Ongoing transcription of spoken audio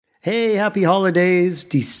Hey, happy holidays,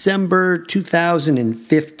 December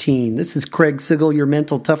 2015. This is Craig Sigel, your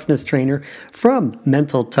mental toughness trainer from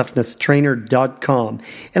mentaltoughnesstrainer.com.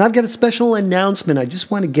 And I've got a special announcement I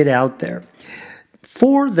just want to get out there.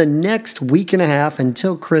 For the next week and a half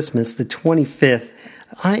until Christmas, the 25th,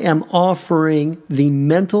 I am offering the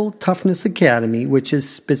Mental Toughness Academy, which is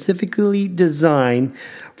specifically designed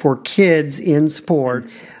for kids in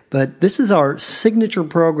sports. But this is our signature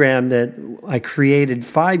program that I created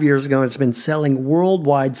 5 years ago. It's been selling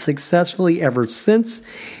worldwide successfully ever since.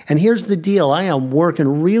 And here's the deal. I am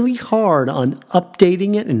working really hard on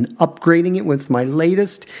updating it and upgrading it with my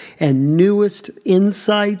latest and newest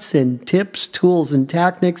insights and tips, tools, and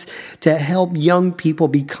tactics to help young people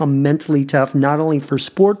become mentally tough, not only for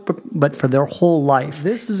sport, but for their whole life.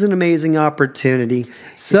 This is an amazing opportunity.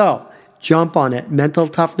 So jump on it,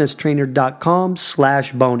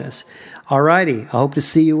 mentaltoughnesstrainer.com/bonus. Alrighty, I hope to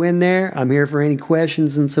see you in there. I'm here for any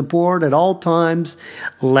questions and support at all times.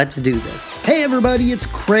 Let's do this. Hey everybody, it's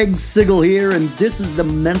Craig Sigel here, and this is the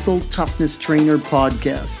Mental Toughness Trainer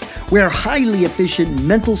podcast, where highly efficient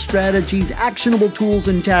mental strategies, actionable tools,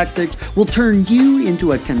 and tactics will turn you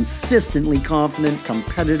into a consistently confident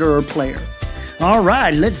competitor or player.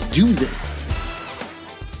 Alright, let's do this.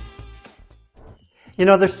 You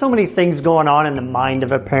know, there's so many things going on in the mind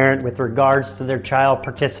of a parent with regards to their child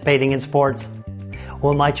participating in sports.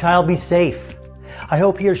 Will my child be safe? I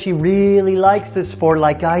hope he or she really likes this sport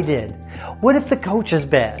like I did. What if the coach is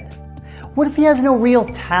bad? What if he has no real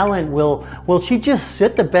talent? Will she just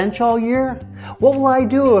sit the bench all year? What will I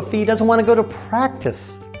do if he doesn't want to go to practice?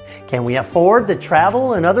 Can we afford the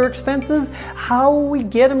travel and other expenses? How will we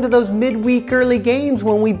get him to those midweek early games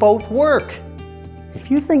when we both work? If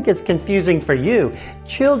you think it's confusing for you,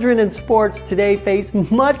 children in sports today face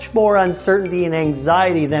much more uncertainty and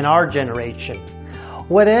anxiety than our generation.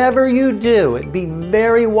 Whatever you do, it'd be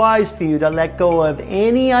very wise for you to let go of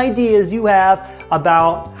any ideas you have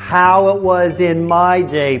about how it was in my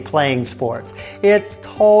day playing sports. It's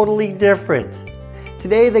totally different.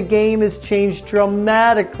 Today the game has changed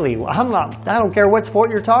dramatically. I don't care what sport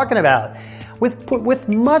you're talking about. With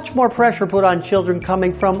much more pressure put on children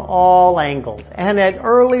coming from all angles and at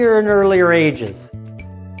earlier and earlier ages.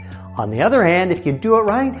 On the other hand, if you do it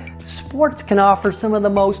right, sports can offer some of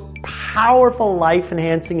the most powerful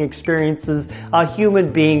life-enhancing experiences a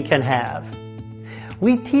human being can have.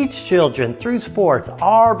 We teach children through sports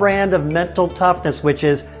our brand of mental toughness, which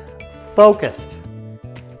is focused,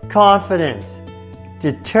 confident,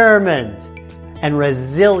 determined, and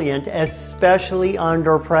resilient, especially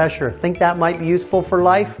under pressure. Think that might be useful for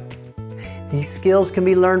life? These skills can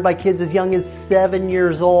be learned by kids as young as 7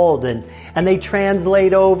 years old, and they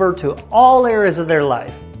translate over to all areas of their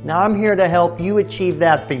life. Now I'm here to help you achieve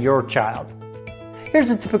that for your child. Here's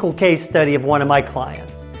a typical case study of one of my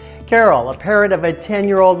clients. Carol, a parent of a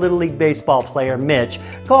 10-year-old Little League baseball player, Mitch,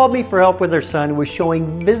 called me for help with her son who was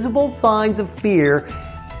showing visible signs of fear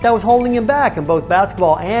that was holding him back in both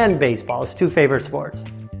basketball and baseball, his two favorite sports.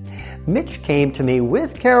 Mitch came to me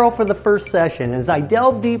with Carol for the first session. As I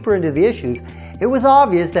delved deeper into the issues, it was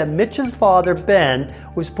obvious that Mitch's father, Ben,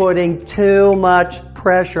 was putting too much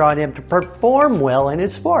pressure on him to perform well in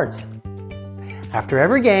his sports. After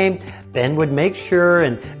every game, Ben would make sure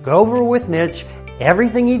and go over with Mitch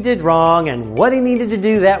everything he did wrong and what he needed to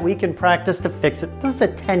do that week in practice to fix it. This is a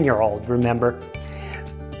 10-year-old, remember?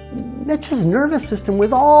 Mitch's nervous system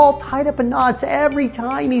was all tied up in knots every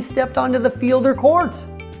time he stepped onto the field or courts.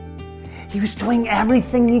 He was doing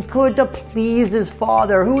everything he could to please his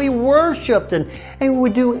father, who he worshipped, and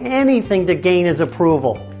would do anything to gain his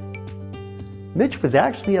approval. Mitch was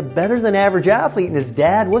actually a better than average athlete, and his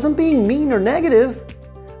dad wasn't being mean or negative,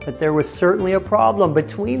 but there was certainly a problem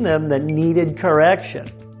between them that needed correction.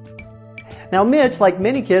 Now Mitch, like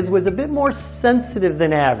many kids, was a bit more sensitive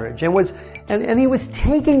than average, and he was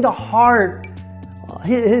taking to heart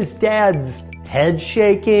his dad's head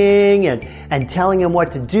shaking and telling him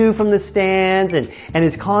what to do from the stands and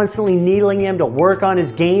is constantly needling him to work on his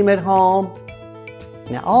game at home.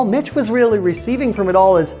 Now all Mitch was really receiving from it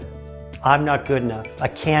all is, I'm not good enough. I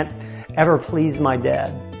can't ever please my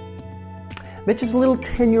dad. Mitch's little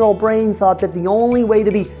 10-year-old brain thought that the only way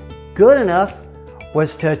to be good enough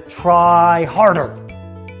was to try harder.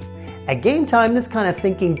 At game time, this kind of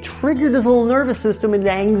thinking triggered his little nervous system into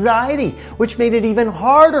anxiety, which made it even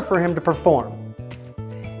harder for him to perform.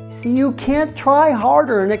 See, you can't try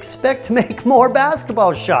harder and expect to make more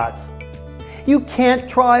basketball shots. You can't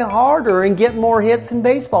try harder and get more hits in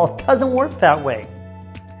baseball. It doesn't work that way.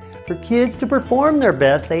 For kids to perform their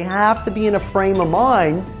best, they have to be in a frame of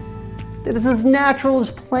mind that is as natural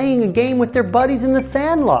as playing a game with their buddies in the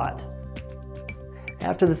sandlot.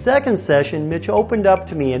 After the second session, Mitch opened up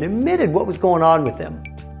to me and admitted what was going on with him.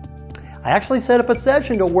 I actually set up a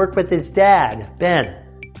session to work with his dad, Ben.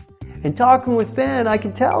 In talking with Ben, I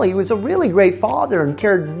could tell he was a really great father and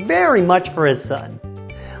cared very much for his son.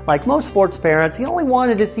 Like most sports parents, he only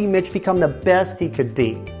wanted to see Mitch become the best he could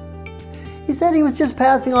be. He said he was just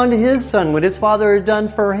passing on to his son what his father had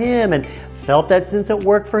done for him and felt that since it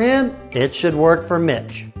worked for him, it should work for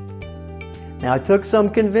Mitch. Now, it took some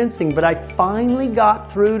convincing, but I finally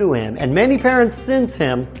got through to him and many parents since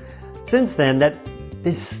then that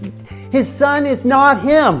his son is not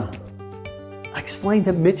him. I explained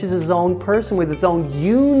that Mitch is his own person with his own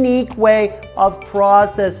unique way of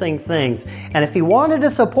processing things. And if he wanted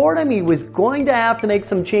to support him, he was going to have to make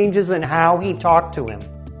some changes in how he talked to him.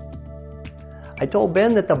 I told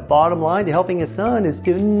Ben that the bottom line to helping his son is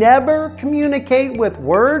to never communicate with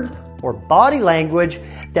words or body language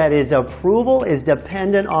that his approval is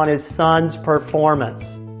dependent on his son's performance.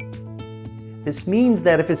 This means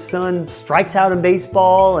that if his son strikes out in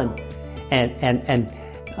baseball and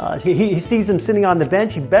he sees him sitting on the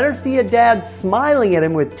bench, you better see a dad smiling at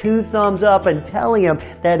him with 2 thumbs up and telling him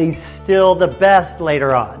that he's still the best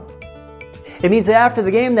later on. It means that after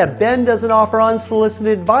the game that Ben doesn't offer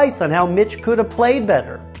unsolicited advice on how Mitch could have played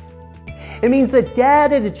better. It means that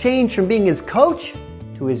dad had to change from being his coach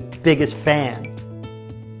to his biggest fan.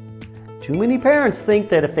 Too many parents think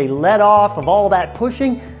that if they let off of all that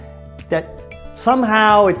pushing, that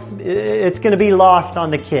somehow it's going to be lost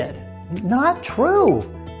on the kid. Not true.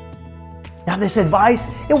 Now, this advice,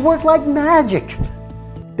 it worked like magic.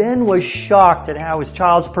 Ben was shocked at how his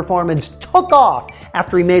child's performance took off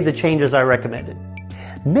after he made the changes I recommended.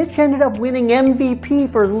 Mitch ended up winning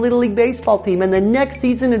MVP for his Little League baseball team, and the next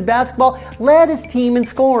season in basketball led his team in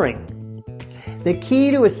scoring. The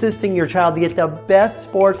key to assisting your child to get the best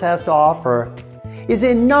sports has to offer is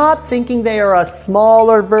in not thinking they are a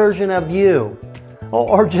smaller version of you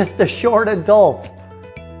or just a short adult.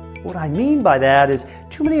 What I mean by that is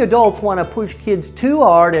too many adults want to push kids too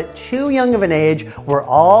hard at too young of an age, where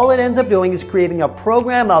all it ends up doing is creating a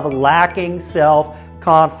program of lacking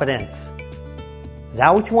self-confidence. Is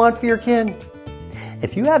that what you want for your kid?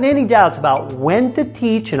 If you have any doubts about when to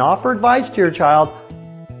teach and offer advice to your child,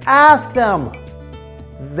 ask them.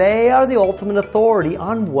 They are the ultimate authority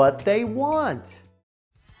on what they want.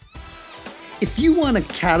 If you want to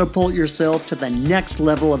catapult yourself to the next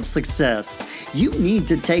level of success, you need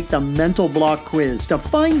to take the Mental Block Quiz to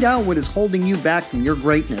find out what is holding you back from your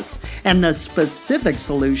greatness and the specific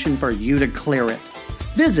solution for you to clear it.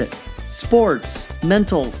 Visit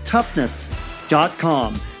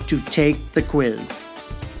sportsmentaltoughness.com to take the quiz.